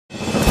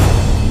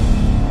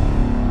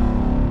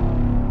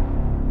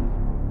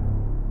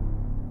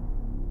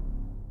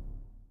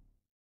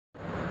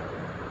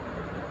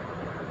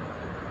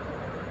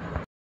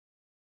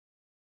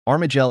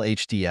ArmaGel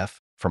HTF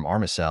from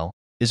ArmaGel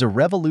is a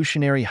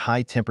revolutionary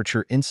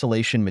high-temperature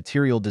insulation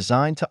material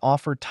designed to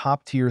offer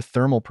top-tier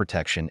thermal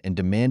protection in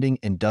demanding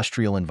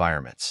industrial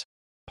environments.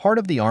 Part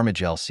of the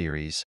ArmaGel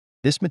series,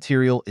 this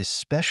material is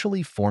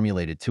specially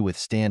formulated to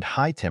withstand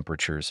high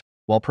temperatures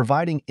while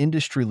providing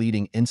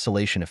industry-leading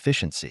insulation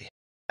efficiency.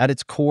 At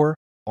its core,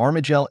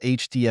 ArmaGel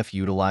HTF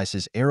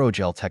utilizes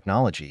aerogel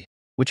technology,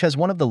 which has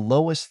one of the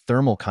lowest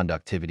thermal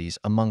conductivities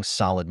among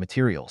solid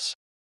materials.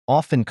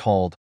 Often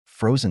called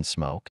frozen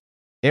smoke,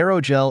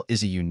 aerogel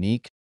is a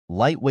unique,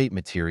 lightweight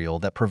material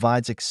that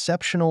provides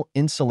exceptional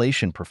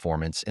insulation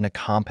performance in a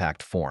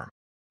compact form.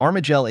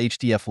 ArmaGel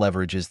HTF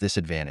leverages this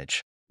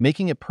advantage,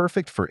 making it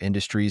perfect for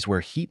industries where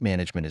heat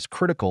management is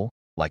critical,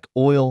 like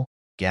oil,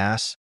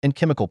 gas, and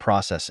chemical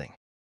processing.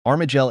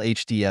 ArmaGel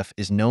HTF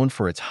is known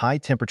for its high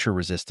temperature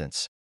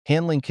resistance,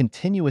 handling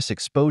continuous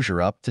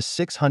exposure up to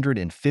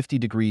 650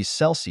 degrees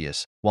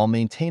Celsius while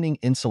maintaining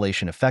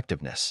insulation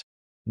effectiveness.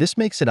 This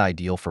makes it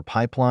ideal for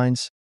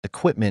pipelines,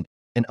 equipment,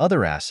 and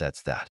other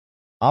assets that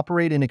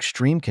operate in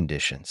extreme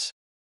conditions.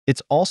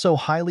 It's also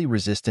highly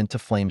resistant to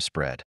flame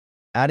spread,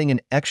 adding an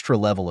extra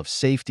level of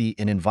safety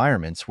in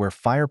environments where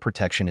fire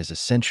protection is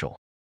essential.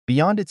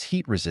 Beyond its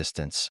heat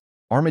resistance,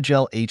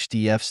 ArmaGel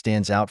HTF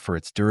stands out for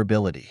its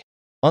durability.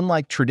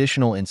 Unlike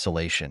traditional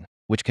insulation,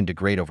 which can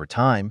degrade over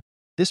time,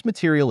 this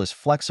material is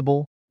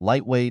flexible,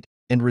 lightweight,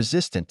 and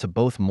resistant to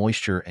both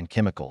moisture and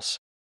chemicals.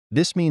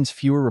 This means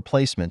fewer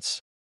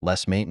replacements,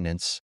 less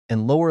maintenance,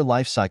 and lower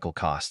life cycle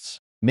costs,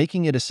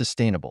 making it a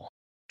sustainable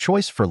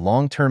choice for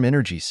long-term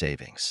energy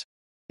savings.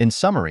 In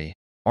summary,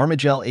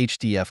 ArmaGel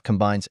HTF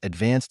combines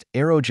advanced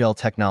aerogel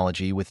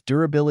technology with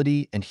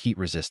durability and heat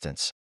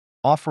resistance,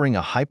 offering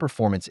a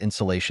high-performance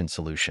insulation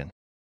solution.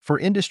 For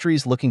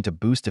industries looking to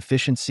boost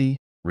efficiency,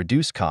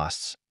 reduce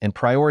costs, and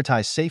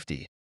prioritize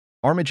safety,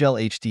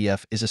 ArmaGel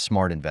HTF is a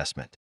smart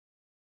investment.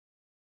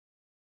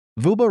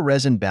 Vuba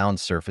Resin Bound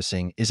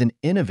Surfacing is an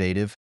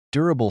innovative,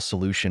 durable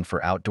solution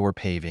for outdoor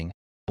paving,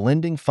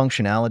 blending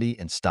functionality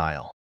and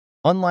style.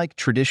 Unlike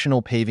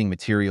traditional paving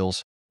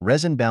materials,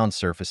 resin-bound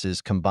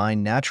surfaces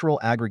combine natural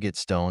aggregate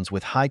stones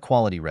with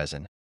high-quality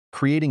resin,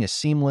 creating a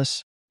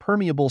seamless,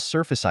 permeable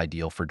surface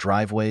ideal for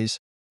driveways,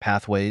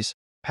 pathways,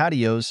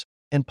 patios,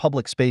 and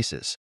public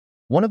spaces.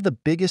 One of the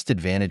biggest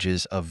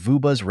advantages of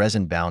Vuba's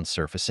resin-bound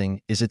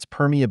surfacing is its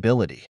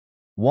permeability.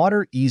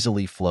 Water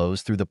easily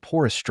flows through the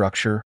porous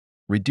structure,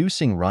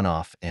 reducing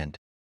runoff and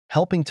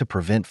helping to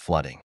prevent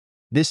flooding.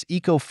 This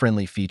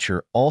eco-friendly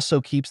feature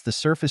also keeps the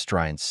surface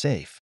dry and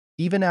safe,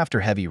 even after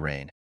heavy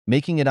rain,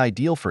 making it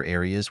ideal for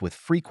areas with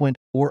frequent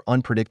or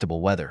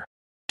unpredictable weather.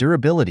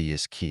 Durability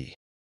is key.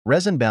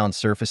 Resin-bound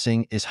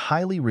surfacing is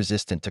highly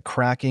resistant to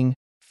cracking,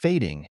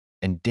 fading,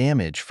 and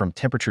damage from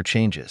temperature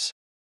changes.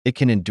 It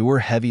can endure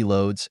heavy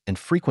loads and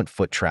frequent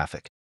foot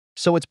traffic,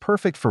 so it's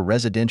perfect for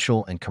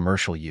residential and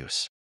commercial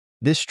use.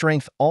 This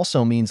strength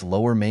also means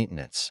lower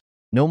maintenance,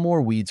 no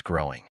more weeds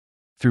growing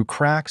through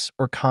cracks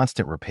or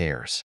constant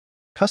repairs.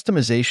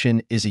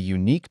 Customization is a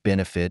unique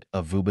benefit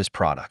of Vuba's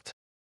product.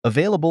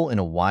 Available in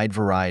a wide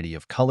variety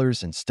of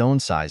colors and stone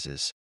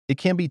sizes, it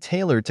can be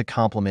tailored to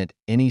complement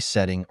any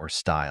setting or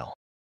style.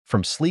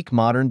 From sleek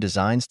modern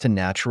designs to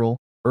natural,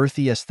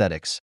 earthy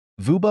aesthetics,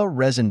 Vuba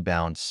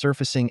resin-bound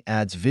surfacing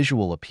adds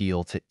visual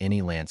appeal to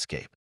any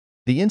landscape.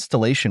 The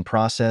installation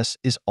process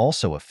is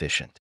also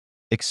efficient.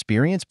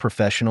 Experienced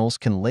professionals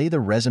can lay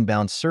the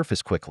resin-bound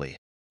surface quickly,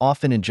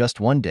 often in just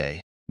one day,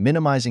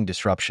 minimizing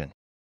disruption.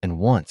 And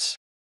once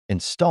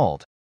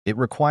installed, it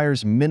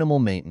requires minimal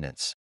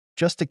maintenance,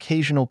 just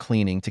occasional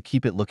cleaning to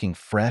keep it looking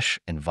fresh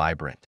and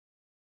vibrant.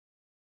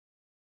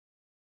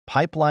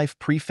 PipeLife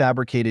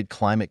prefabricated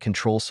climate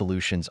control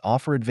solutions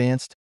offer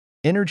advanced,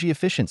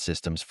 energy-efficient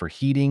systems for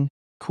heating,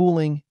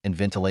 cooling, and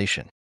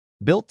ventilation.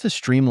 Built to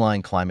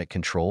streamline climate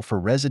control for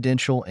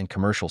residential and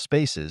commercial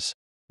spaces,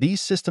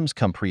 these systems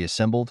come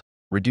pre-assembled,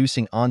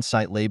 reducing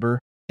on-site labor,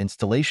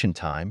 installation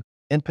time,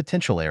 and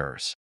potential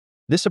errors.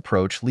 This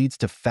approach leads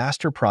to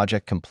faster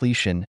project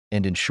completion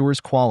and ensures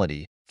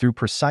quality through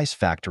precise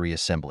factory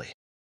assembly.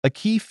 A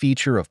key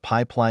feature of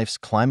PipeLife's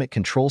climate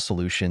control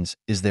solutions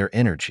is their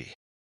energy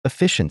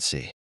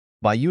efficiency.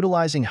 By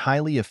utilizing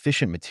highly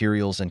efficient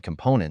materials and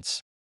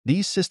components,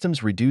 these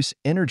systems reduce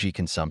energy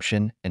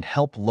consumption and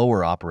help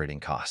lower operating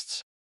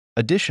costs.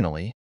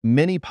 Additionally,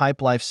 many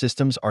PipeLife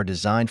systems are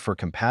designed for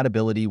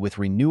compatibility with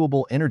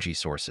renewable energy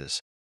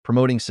sources,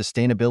 promoting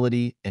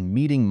sustainability and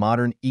meeting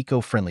modern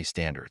eco-friendly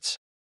standards.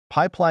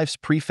 PipeLife's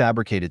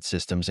prefabricated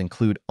systems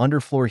include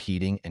underfloor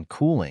heating and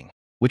cooling,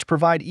 which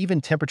provide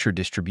even temperature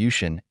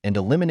distribution and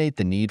eliminate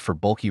the need for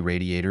bulky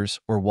radiators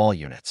or wall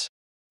units.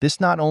 This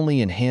not only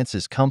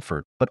enhances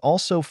comfort, but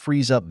also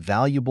frees up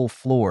valuable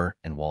floor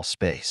and wall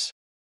space.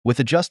 With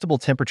adjustable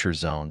temperature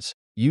zones,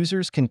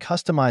 users can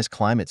customize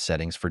climate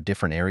settings for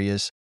different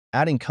areas,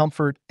 adding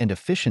comfort and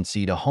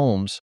efficiency to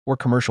homes or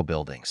commercial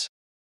buildings.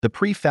 The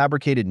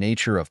prefabricated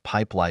nature of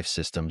PipeLife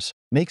systems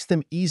makes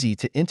them easy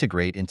to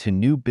integrate into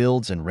new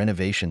builds and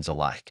renovations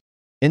alike.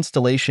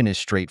 Installation is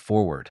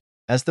straightforward,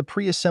 as the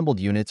pre-assembled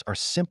units are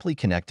simply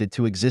connected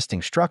to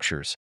existing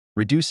structures,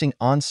 reducing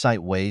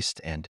on-site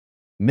waste and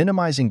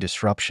minimizing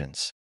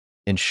disruptions.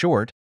 In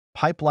short,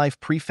 Pipelife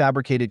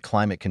prefabricated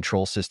climate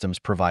control systems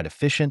provide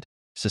efficient,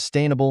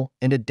 sustainable,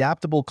 and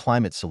adaptable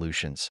climate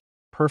solutions,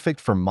 perfect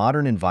for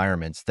modern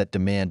environments that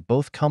demand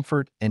both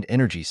comfort and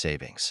energy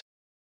savings.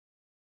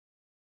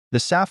 The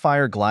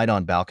Sapphire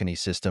Glide-On Balcony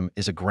System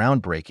is a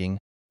groundbreaking,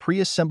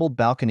 pre-assembled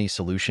balcony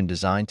solution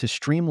designed to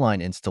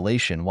streamline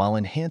installation while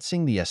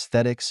enhancing the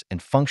aesthetics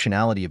and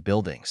functionality of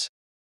buildings.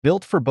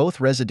 Built for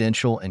both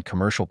residential and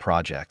commercial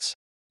projects,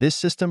 this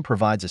system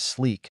provides a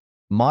sleek,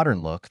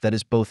 modern look that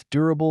is both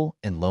durable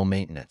and low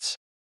maintenance.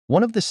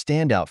 One of the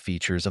standout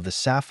features of the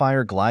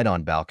Sapphire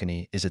Glide-On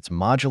Balcony is its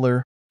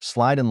modular,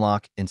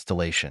 slide-and-lock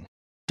installation.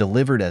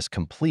 Delivered as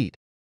complete,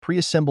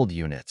 pre-assembled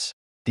units,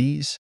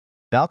 these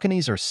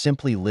balconies are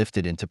simply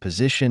lifted into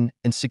position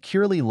and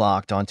securely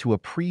locked onto a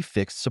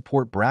pre-fixed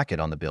support bracket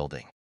on the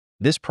building.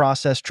 This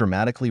process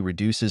dramatically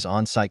reduces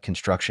on-site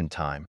construction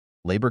time,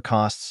 labor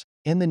costs,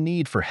 and the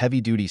need for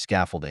heavy-duty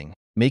scaffolding,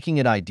 making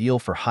it ideal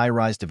for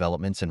high-rise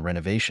developments and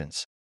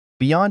renovations.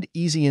 Beyond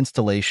easy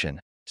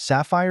installation,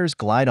 Sapphire's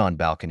Glide-On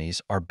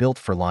balconies are built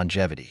for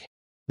longevity.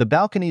 The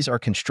balconies are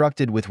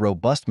constructed with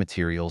robust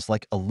materials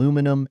like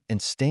aluminum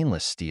and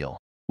stainless steel,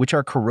 which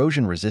are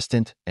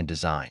corrosion-resistant and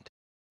designed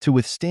to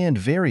withstand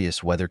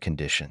various weather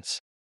conditions.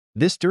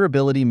 This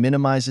durability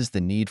minimizes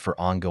the need for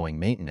ongoing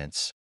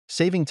maintenance,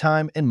 saving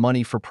time and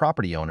money for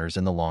property owners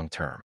in the long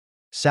term.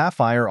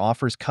 Sapphire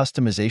offers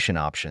customization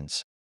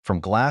options, from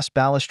glass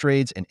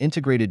balustrades and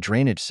integrated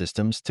drainage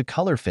systems to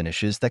color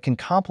finishes that can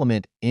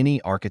complement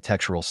any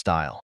architectural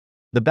style.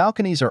 The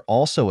balconies are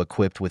also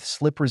equipped with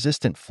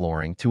slip-resistant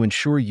flooring to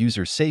ensure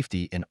user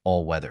safety in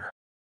all weather.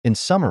 In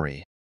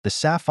summary, the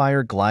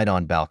Sapphire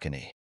Glide-On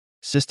Balcony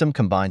system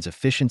combines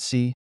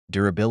efficiency,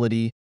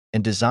 durability,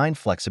 and design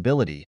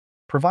flexibility,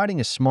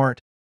 providing a smart,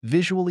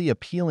 visually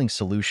appealing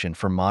solution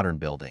for modern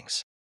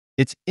buildings.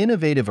 Its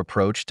innovative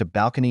approach to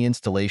balcony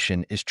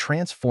installation is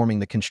transforming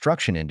the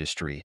construction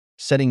industry,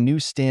 setting new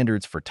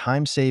standards for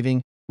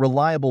time-saving,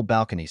 reliable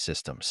balcony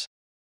systems.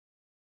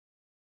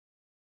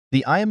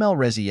 The IML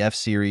Resi F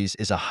series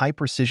is a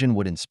high-precision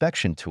wood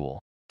inspection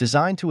tool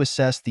designed to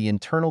assess the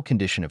internal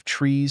condition of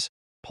trees,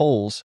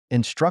 poles,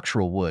 and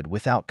structural wood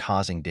without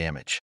causing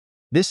damage.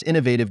 This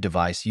innovative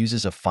device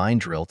uses a fine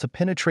drill to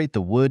penetrate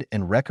the wood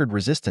and record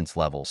resistance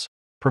levels,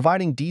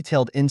 providing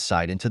detailed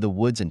insight into the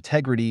wood's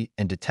integrity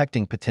and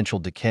detecting potential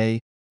decay,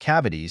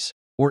 cavities,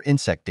 or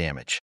insect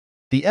damage.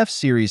 The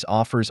F-Series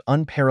offers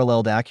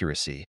unparalleled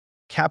accuracy,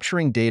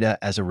 capturing data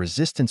as a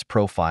resistance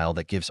profile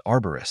that gives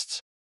arborists,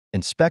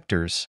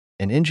 inspectors,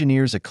 and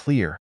engineers a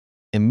clear,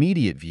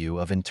 immediate view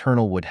of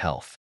internal wood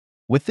health.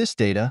 With this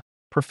data,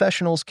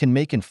 professionals can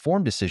make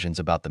informed decisions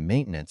about the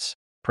maintenance,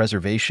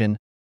 preservation,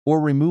 or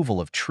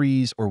removal of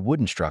trees or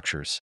wooden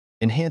structures,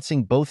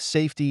 enhancing both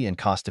safety and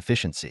cost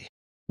efficiency.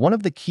 One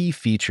of the key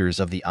features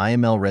of the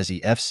IML Resi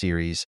F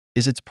series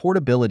is its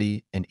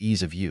portability and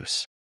ease of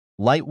use.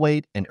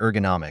 Lightweight and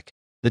ergonomic,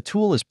 the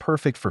tool is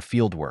perfect for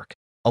fieldwork,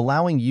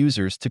 allowing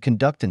users to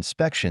conduct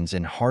inspections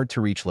in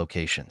hard-to-reach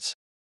locations.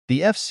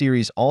 The F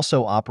series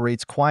also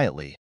operates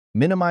quietly,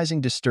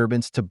 minimizing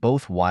disturbance to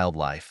both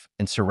wildlife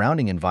and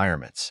surrounding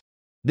environments.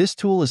 This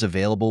tool is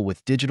available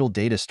with digital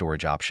data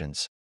storage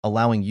options,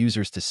 allowing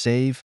users to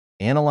save,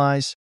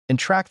 analyze, and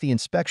track the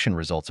inspection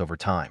results over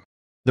time.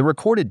 The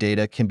recorded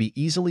data can be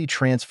easily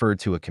transferred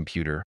to a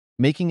computer,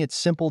 making it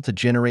simple to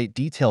generate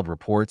detailed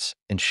reports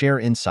and share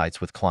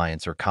insights with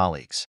clients or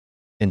colleagues.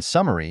 In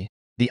summary,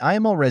 the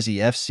IML Resi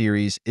F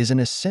series is an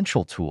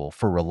essential tool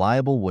for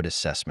reliable wood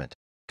assessment,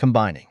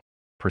 combining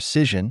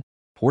precision,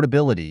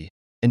 portability,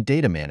 and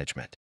data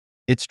management.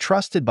 It's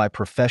trusted by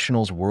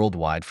professionals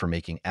worldwide for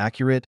making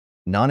accurate,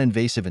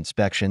 non-invasive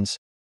inspections,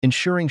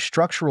 ensuring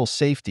structural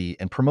safety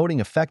and promoting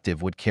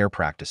effective wood care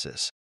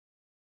practices.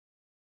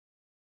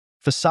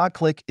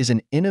 FacadeClick is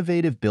an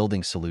innovative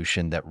building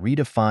solution that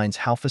redefines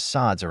how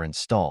facades are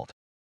installed.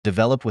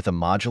 Developed with a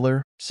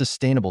modular,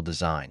 sustainable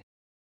design,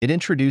 it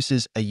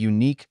introduces a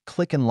unique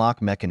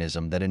click-and-lock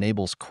mechanism that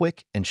enables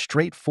quick and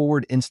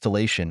straightforward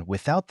installation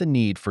without the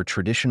need for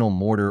traditional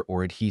mortar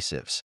or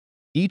adhesives.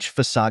 Each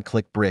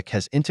FacadeClick brick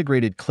has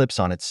integrated clips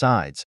on its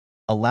sides,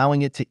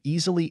 allowing it to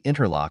easily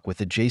interlock with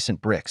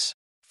adjacent bricks,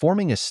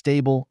 forming a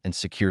stable and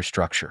secure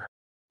structure.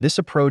 This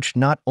approach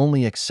not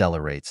only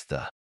accelerates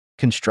the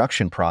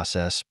construction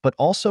process but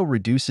also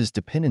reduces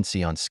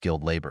dependency on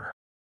skilled labor.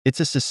 It's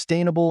a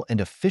sustainable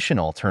and efficient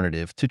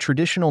alternative to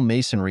traditional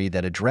masonry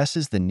that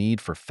addresses the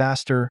need for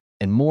faster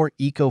and more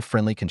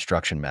eco-friendly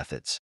construction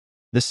methods.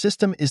 The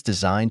system is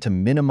designed to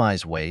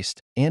minimize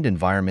waste and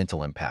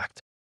environmental impact.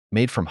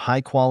 Made from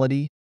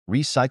high-quality,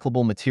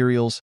 recyclable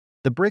materials,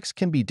 the bricks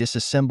can be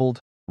disassembled,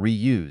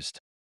 reused,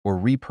 or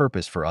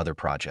repurposed for other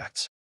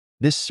projects.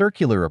 This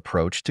circular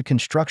approach to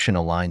construction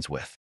aligns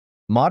with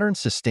modern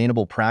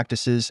sustainable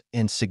practices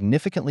and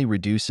significantly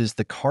reduces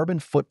the carbon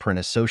footprint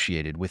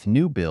associated with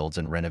new builds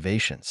and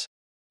renovations.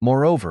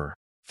 Moreover,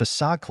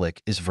 FacadeClick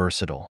is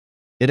versatile.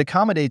 It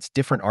accommodates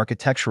different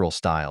architectural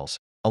styles,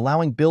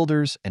 allowing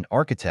builders and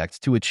architects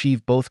to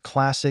achieve both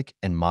classic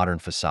and modern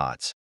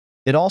facades.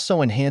 It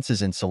also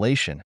enhances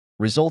insulation,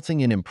 resulting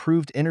in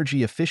improved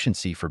energy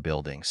efficiency for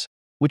buildings,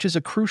 which is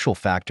a crucial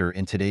factor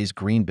in today's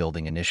green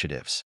building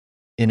initiatives.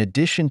 In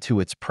addition to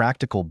its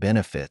practical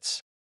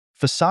benefits,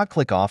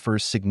 FacadeClick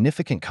offers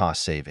significant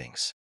cost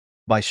savings.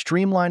 By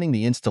streamlining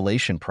the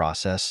installation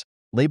process,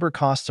 labor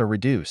costs are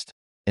reduced,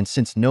 and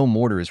since no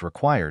mortar is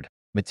required,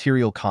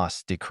 material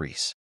costs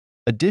decrease.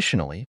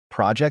 Additionally,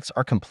 projects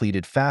are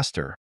completed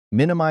faster,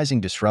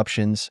 minimizing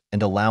disruptions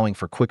and allowing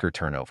for quicker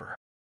turnover.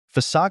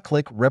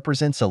 FacadeClick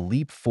represents a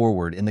leap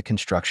forward in the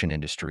construction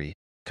industry,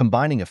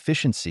 combining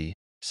efficiency,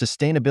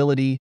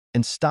 sustainability,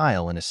 and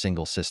style in a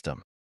single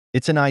system.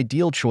 It's an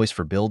ideal choice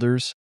for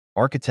builders,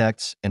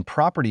 architects, and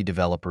property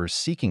developers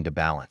seeking to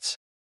balance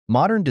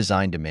modern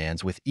design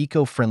demands with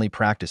eco-friendly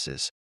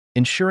practices,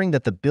 ensuring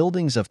that the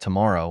buildings of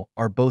tomorrow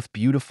are both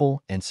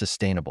beautiful and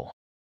sustainable.